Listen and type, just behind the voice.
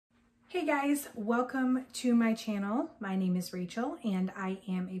Hey guys, welcome to my channel. My name is Rachel and I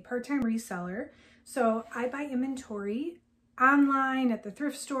am a part-time reseller. So I buy inventory online at the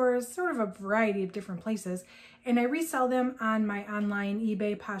thrift stores, sort of a variety of different places, and I resell them on my online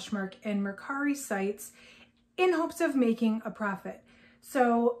eBay, Poshmark, and Mercari sites in hopes of making a profit.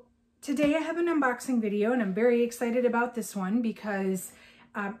 So today I have an unboxing video and I'm very excited about this one because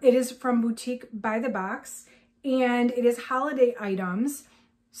it is from Boutique by the Box and it is holiday items.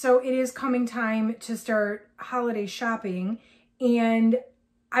 So it is coming time to start holiday shopping, and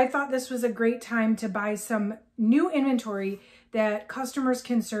I thought this was a great time to buy some new inventory that customers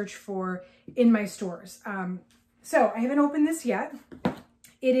can search for in my stores. So I haven't opened this yet.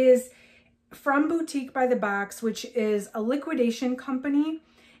 It is from Boutique by the Box, which is a liquidation company.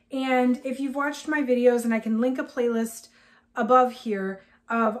 And if you've watched my videos, and I can link a playlist above here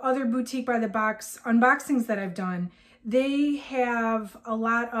of other Boutique by the Box unboxings that I've done, they have a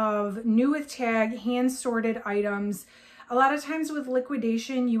lot of new with tag, hand sorted items. A lot of times with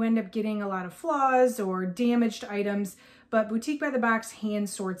liquidation, you end up getting a lot of flaws or damaged items, but Boutique by the Box hand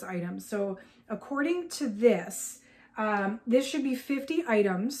sorts items. So according to this, this should be 50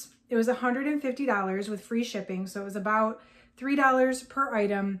 items. It was $150 with free shipping, so it was about $3 per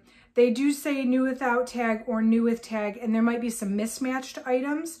item. They do say new without tag or new with tag, and there might be some mismatched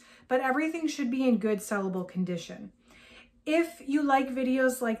items, but everything should be in good sellable condition. If you like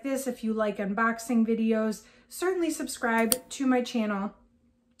videos like this, if you like unboxing videos, certainly subscribe to my channel.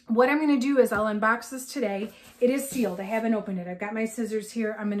 What I'm going to do is I'll unbox this today. It is sealed. I haven't opened it. I've got my scissors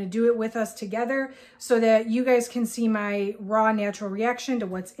here. I'm going to do it with us together so that you guys can see my raw, natural reaction to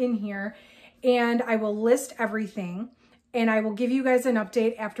what's in here. And I will list everything, and I will give you guys an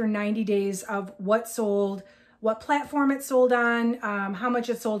update after 90 days of what sold, what platform it sold on, how much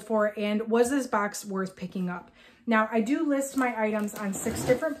it sold for, and was this box worth picking up. Now, I do list my items on 6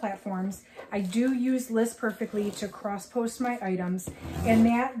 different platforms. I do use List Perfectly to cross-post my items, and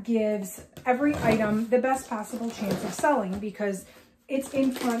that gives every item the best possible chance of selling because it's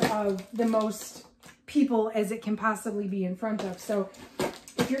in front of the most people as it can possibly be in front of. So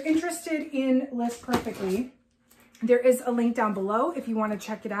if you're interested in List Perfectly, there is a link down below if you want to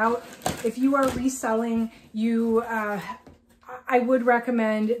check it out. If you are reselling, I would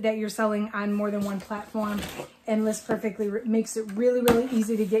recommend that you're selling on more than one platform, and List Perfectly makes it really, really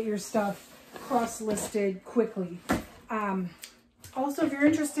easy to get your stuff cross-listed quickly. Also, if you're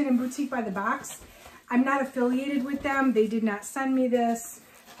interested in Boutique by the Box, I'm not affiliated with them. They did not send me this.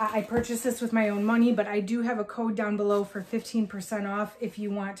 I purchased this with my own money, but I do have a code down below for 15% off if you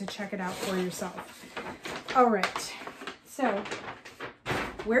want to check it out for yourself. All right, so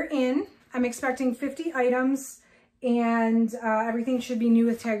we're in. I'm expecting 50 items. And everything should be new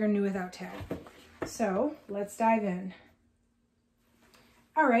with tag or new without tag. So let's dive in.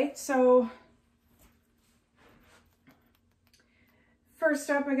 All right, so first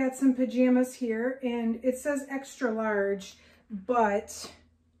up, I got some pajamas here, and it says extra large, but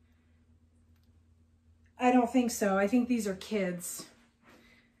I don't think so. I think these are kids.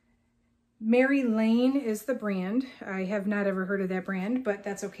 Mary Lane is the brand. I have not ever heard of that brand, but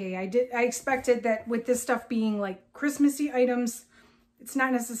that's okay. I expected that with this stuff being like Christmassy items, it's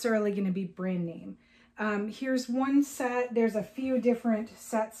not necessarily going to be brand name. Here's one set. There's a few different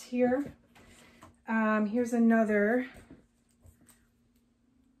sets here. Here's another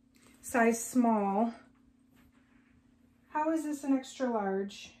size small. How is this an extra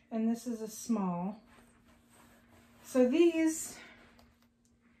large? And this is a small. So these,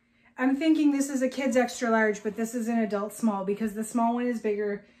 I'm thinking this is a kid's extra large, but this is an adult small because the small one is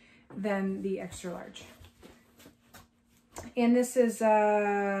bigger than the extra large. And this is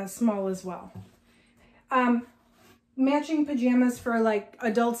small as well. Matching pajamas for like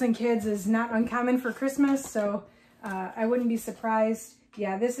adults and kids is not uncommon for Christmas, so I wouldn't be surprised.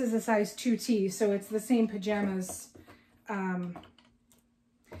 Yeah, this is a size 2T, so it's the same pajamas.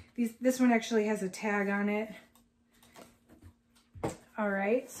 This one actually has a tag on it. All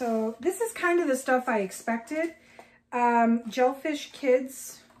right, so this is kind of the stuff I expected. Jellyfish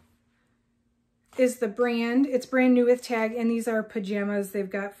Kids is the brand. It's brand new with tag, and these are pajamas. They've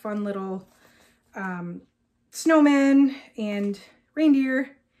got fun little snowmen and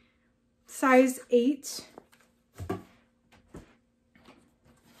reindeer. Size 8.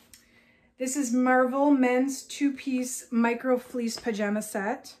 This is Marvel Men's 2-piece micro fleece pajama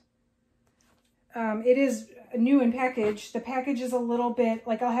set. It is new in package. The package is a little bit,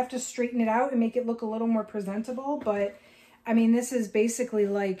 like I'll have to straighten it out and make it look a little more presentable, but I mean, this is basically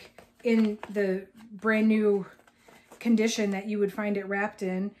like in the brand new condition that you would find it wrapped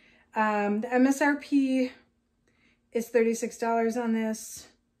in. The MSRP is $36 on this.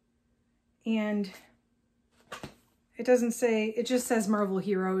 And it doesn't say, it just says Marvel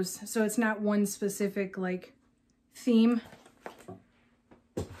Heroes. So it's not one specific like theme.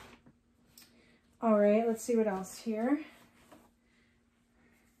 All right, let's see what else here.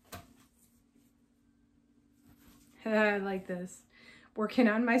 I like this. Working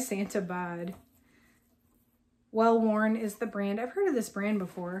on my Santa bod. Well Worn is the brand. I've heard of this brand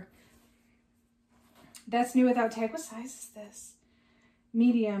before. That's new without tag. What size is this?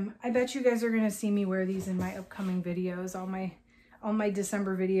 Medium. I bet you guys are going to see me wear these in my upcoming videos, all my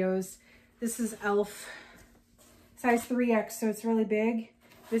December videos. This is Elf. Size 3X, so it's really big.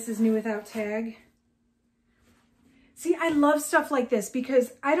 This is new without tag. See, I love stuff like this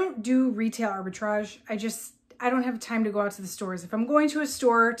because I don't do retail arbitrage. I don't have time to go out to the stores. If I'm going to a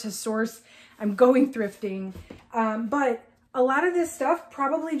store to source, I'm going thrifting. But a lot of this stuff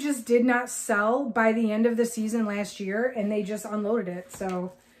probably just did not sell by the end of the season last year and they just unloaded it.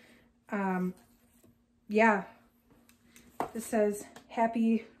 So, yeah. This says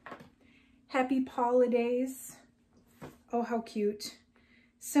happy holidays. Oh, how cute.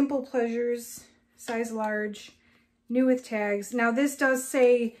 Simple pleasures, size large, new with tags. Now this does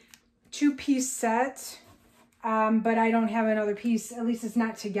say 2-piece set, but I don't have another piece. At least it's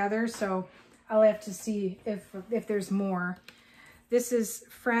not together, so I'll have to see if there's more. This is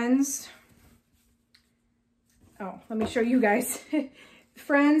Friends. Oh, let me show you guys.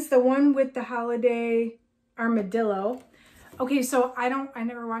 Friends, the one with the holiday armadillo. Okay, so I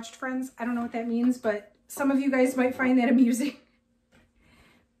never watched Friends. I don't know what that means, but some of you guys might find that amusing.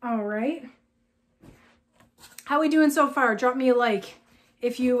 All right. How we doing so far? Drop me a like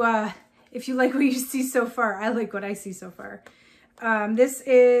if you like what you see so far. I like what I see so far. This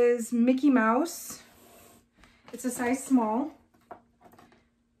is Mickey Mouse. It's a size small.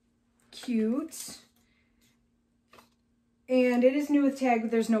 Cute. And it is new with tag,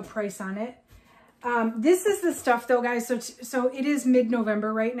 but there's no price on it. This is the stuff though, guys. So it is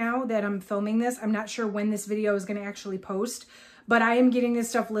mid-November right now that I'm filming this. I'm not sure when this video is going to actually post, but I am getting this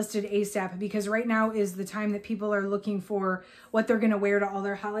stuff listed ASAP because right now is the time that people are looking for what they're going to wear to all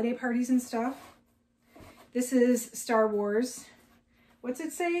their holiday parties and stuff. This is Star Wars. What's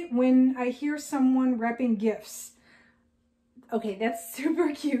it say? When I hear someone wrapping gifts. Okay, that's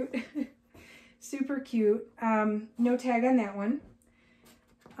super cute. Super cute. No tag on that one.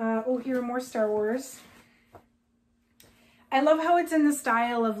 Oh, here are more Star Wars. I love how it's in the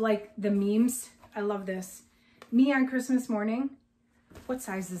style of like the memes. I love this. Me on Christmas morning. What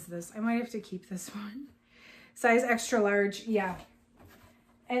size is this? I might have to keep this one. Size extra large. Yeah.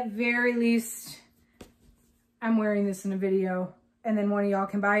 At very least, I'm wearing this in a video. And then one of y'all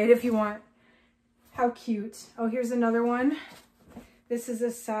can buy it if you want. How cute. Oh, here's another one. This is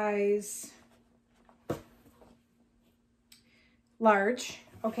a size large.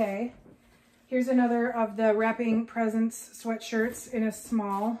 Okay. Here's another of the wrapping presents sweatshirts in a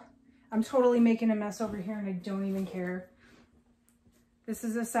small. I'm totally making a mess over here and I don't even care. This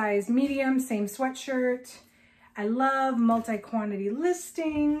is a size medium, same sweatshirt. I love multi-quantity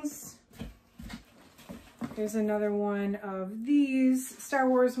listings. There's another one of these Star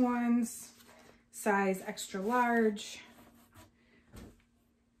Wars ones, size extra large.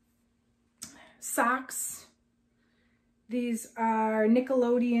 Socks. These are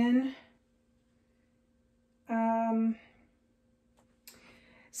Nickelodeon.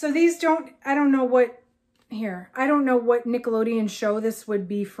 So these I don't know what Nickelodeon show this would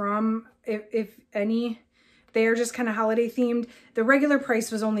be from, if any. They are just kind of holiday themed. The regular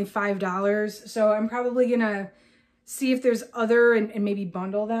price was only $5, so I'm probably gonna see if there's other and maybe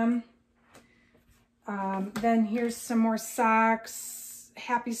bundle them. Then here's some more socks,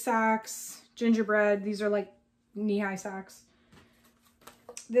 happy socks, gingerbread. These are like knee-high socks.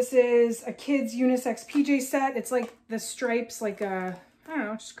 This is a kid's unisex PJ set. It's like the stripes, like a, I don't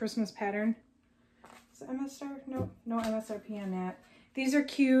know, just Christmas pattern. Is it MSR? No MSRP on that. These are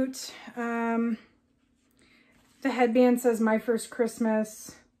cute. The headband says My First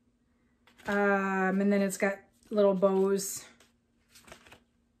Christmas. And then it's got little bows.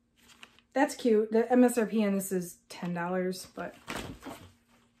 That's cute. The MSRP on this is $10, but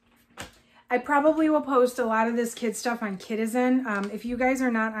I probably will post a lot of this kid stuff on Kidizen. If you guys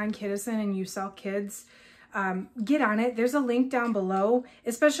are not on Kidizen and you sell kids, get on it. There's a link down below,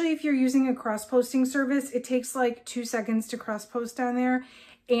 especially if you're using a cross-posting service. It takes like 2 seconds to cross-post on there,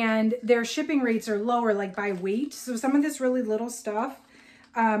 and their shipping rates are lower, like by weight. So some of this really little stuff,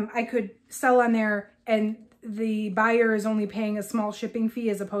 I could sell on there and the buyer is only paying a small shipping fee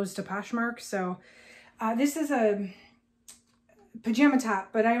as opposed to Poshmark. So this is a pajama top,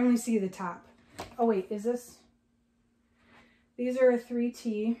 but I only see the top. Oh wait, is this? These are a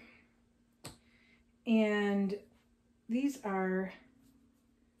 3T. And these are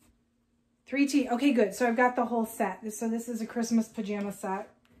 3T. Okay, good. So I've got the whole set. So this is a Christmas pajama set.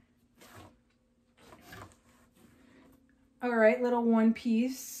 All right, little one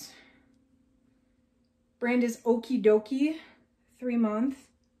piece. Brand is Okie Dokie, 3-month.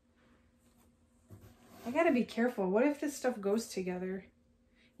 I gotta be careful. What if this stuff goes together?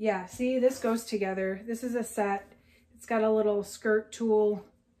 Yeah, see, this goes together. This is a set. It's got a little skirt tool.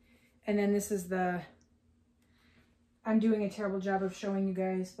 And then this is the, I'm doing a terrible job of showing you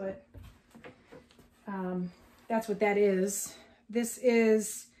guys, but that's what that is. This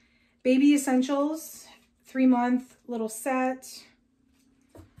is Baby Essentials, 3-month little set.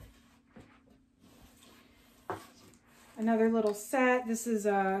 Another little set. This is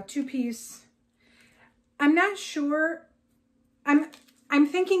a 2-piece. I'm not sure. I'm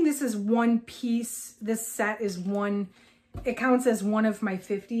thinking this is 1 piece. This set is one. It counts as one of my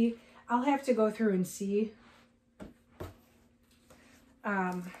 50. I'll have to go through and see.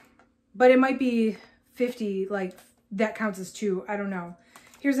 But it might be 50, like that counts as 2. I don't know.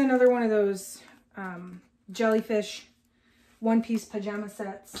 Here's another one of those jellyfish 1-piece pajama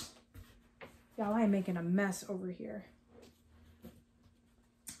sets. Y'all, I'm making a mess over here.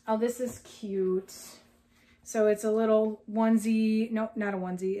 Oh, this is cute. So it's a little onesie. No, not a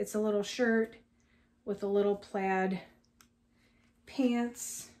onesie. It's a little shirt with a little plaid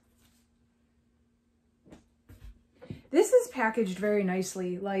pants. This is packaged very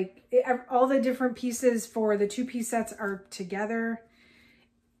nicely. Like all the different pieces for the 2-piece sets are together.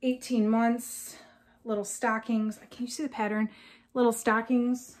 18 months, little stockings. Can you see the pattern? Little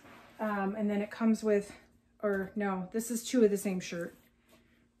stockings. And then it comes with, or no, this is 2 of the same shirt.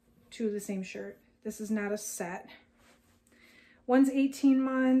 2 of the same shirt. This is not a set. One's 18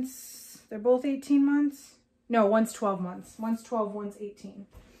 months. They're both 18 months. No, one's 12 months. One's 12, one's 18.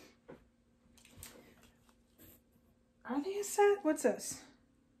 Are they a set? What's this?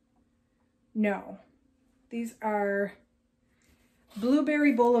 No. These are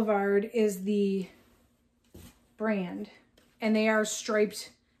Blueberry Boulevard is the brand. And they are striped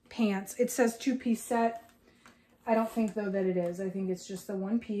pants. It says 2-piece set. I don't think, though, that it is. I think it's just the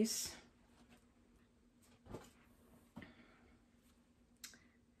 1 piece.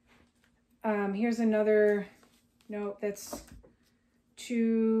 Here's another, no, that's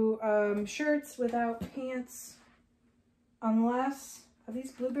 2 shirts without pants. Unless, are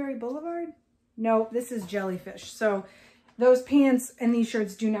these Blueberry Boulevard? No, this is Jellyfish. So those pants and these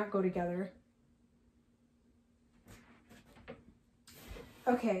shirts do not go together.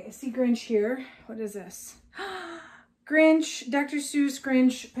 Okay, I see Grinch here. What is this? Grinch, Dr. Seuss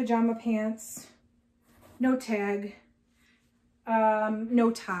Grinch pajama pants. No tag.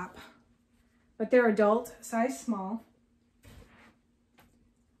 No top. But they're adult, size small.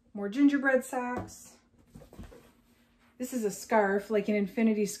 More gingerbread socks. This is a scarf, like an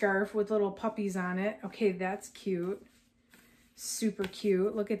infinity scarf with little puppies on it. Okay, that's cute. Super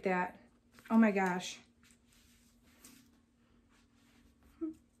cute. Look at that. Oh my gosh.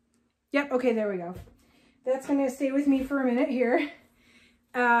 Yep, okay, there we go. That's going to stay with me for a minute here.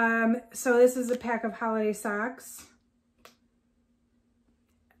 So this is a pack of holiday socks.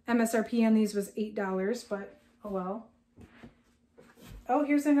 MSRP on these was $8, but oh well. Oh,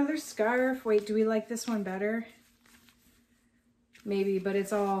 here's another scarf. Wait, do we like this one better? Maybe, but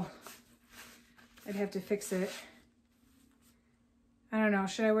it's all, I'd have to fix it. I don't know.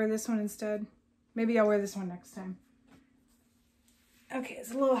 Should I wear this one instead? Maybe I'll wear this one next time. Okay,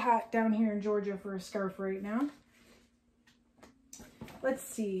 it's a little hot down here in Georgia for a scarf right now. Let's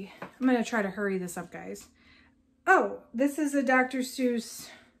see. I'm going to try to hurry this up, guys. Oh, this is a Dr. Seuss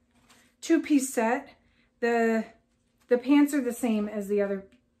 2-piece set. The pants are the same as the other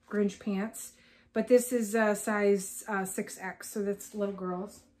Grinch pants, but this is size 6X, so that's little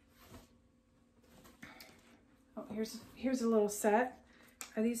girls. Oh, here's a little set.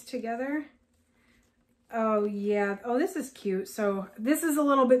 Are these together? Oh, yeah. Oh, this is cute. So this is a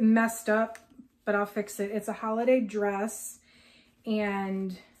little bit messed up, but I'll fix it. It's a holiday dress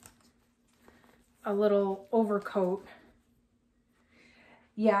and a little overcoat.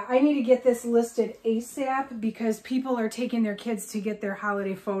 Yeah, I need to get this listed ASAP because people are taking their kids to get their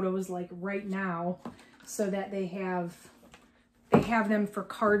holiday photos like right now so that they have them for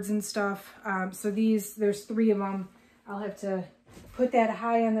cards and stuff. So there's 3 of them. I'll have to put that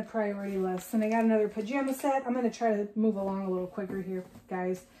high on the priority list. And I got another pajama set. I'm going to try to move along a little quicker here,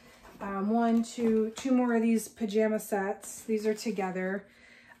 guys. 2 more of these pajama sets. These are together.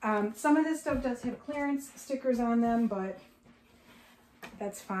 Some of this stuff does have clearance stickers on them, but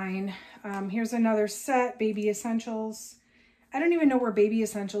that's fine. Here's another set, Baby Essentials. I don't even know where Baby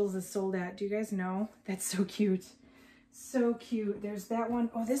Essentials is sold at. Do you guys know? That's so cute. So cute. There's that one.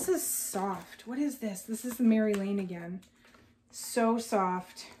 Oh, this is soft. What is this? This is the Mary Lane again. So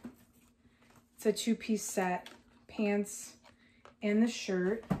soft. It's a 2-piece set. Pants and the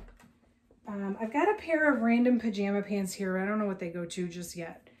shirt. I've got a pair of random pajama pants here. I don't know what they go to just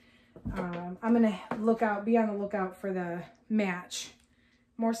yet. I'm going to be on the lookout for the match.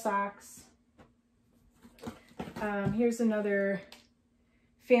 More socks. Here's another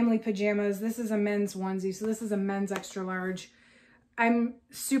family pajamas. This is a men's onesie. So this is a men's extra large. I'm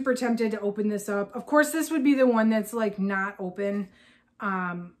super tempted to open this up. Of course, this would be the one that's like not open.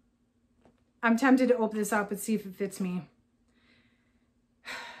 I'm tempted to open this up and see if it fits me.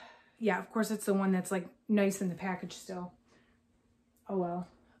 Yeah, of course, it's the one that's like nice in the package still. Oh, well.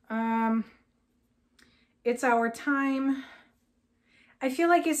 It's our time. I feel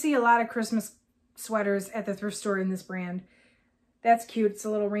like I see a lot of Christmas sweaters at the thrift store in this brand. That's cute. It's a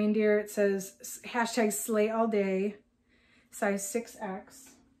little reindeer. It says hashtag slay all day, size 6X.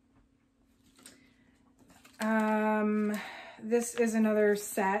 This is another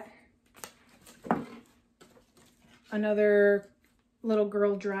set. Another little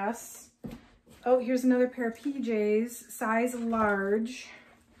girl dress. Oh, here's another pair of PJs, size large.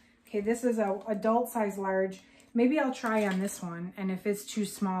 Okay, this is a adult size large. Maybe I'll try on this one, and if it's too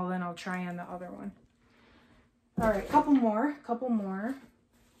small, then I'll try on the other one. All right, couple more.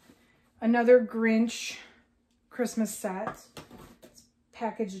 Another Grinch Christmas set. It's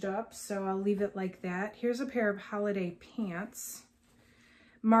packaged up, so I'll leave it like that. Here's a pair of holiday pants.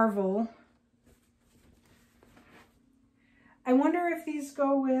 Marvel. I wonder if these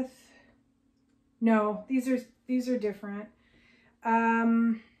go with, no, these are different.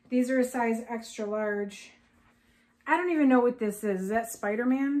 These are a size extra large. I don't even know what this is. Is that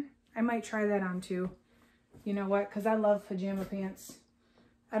Spider-Man? I might try that on too. You know what? Because I love pajama pants.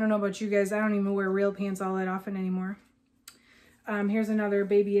 I don't know about you guys. I don't even wear real pants all that often anymore. Here's another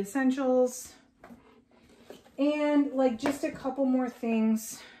Baby Essentials. And like just a couple more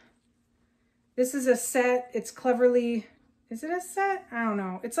things. This is a set. It's cleverly, is it a set? I don't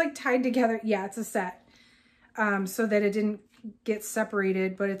know. It's like tied together. Yeah, it's a set. So that it didn't get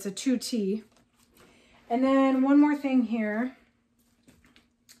separated, but it's a 2T. And then one more thing here.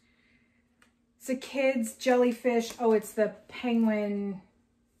 It's a kid's jellyfish. Oh, it's the penguin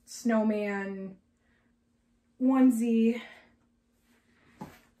snowman onesie.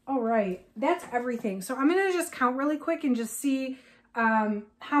 All right, that's everything. So I'm gonna just count really quick and just see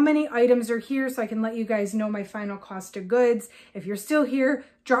how many items are here so I can let you guys know my final cost of goods. If you're still here,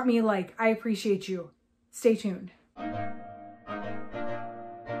 drop me a like. I appreciate you. Stay tuned.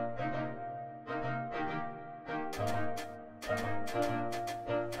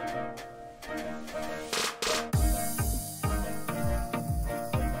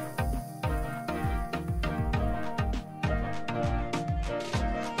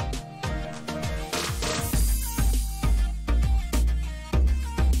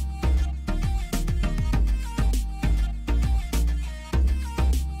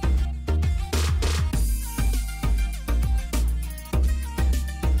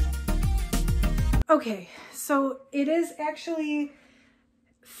 Okay, so it is actually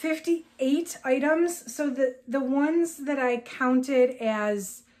 58 items. So the ones that I counted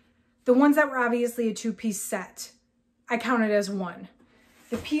as, the ones that were obviously a 2-piece set, I counted as 1.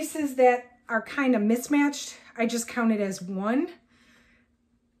 The pieces that are kind of mismatched, I just counted as 1.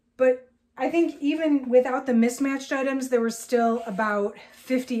 But I think even without the mismatched items, there were still about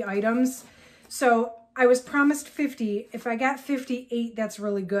 50 items. So I was promised 50. If I got 58, that's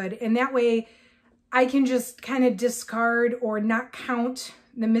really good. And that way, I can just kind of discard or not count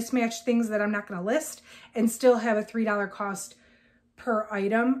the mismatched things that I'm not going to list and still have a $3 cost per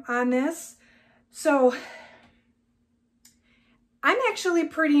item on this. So I'm actually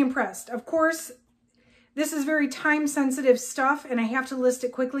pretty impressed. Of course, this is very time sensitive stuff and I have to list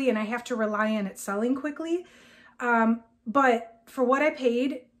it quickly and I have to rely on it selling quickly. But for what I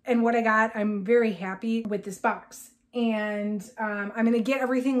paid and what I got, I'm very happy with this box. And I'm going to get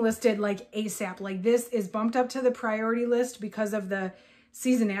everything listed like ASAP. Like this is bumped up to the priority list because of the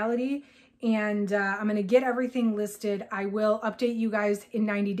seasonality. And I'm going to get everything listed. I will update you guys in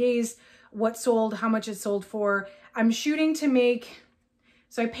 90 days what sold, how much it sold for. I'm shooting to make,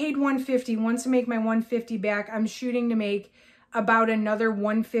 so I paid $150. Once I make my $150 back, I'm shooting to make about another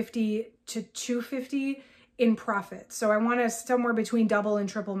 $150 to $250 in profit. So I want to somewhere between double and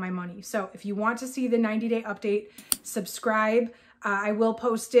triple my money. So if you want to see the 90-day update, subscribe. I will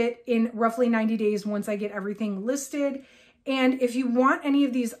post it in roughly 90 days once I get everything listed. And if you want any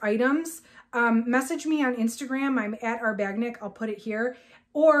of these items, Message me on Instagram. I'm at @ourbagnick. I'll put it here.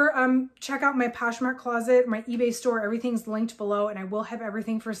 Or check out my Poshmark closet, my eBay store. Everything's linked below, and I will have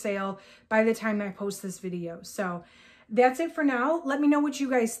everything for sale by the time I post this video. So that's it for now. Let me know what you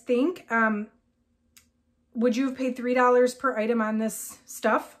guys think. Would you have paid $3 per item on this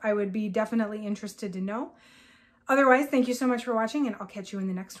stuff? I would be definitely interested to know. Otherwise, thank you so much for watching, and I'll catch you in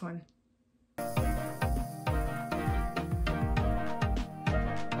the next one.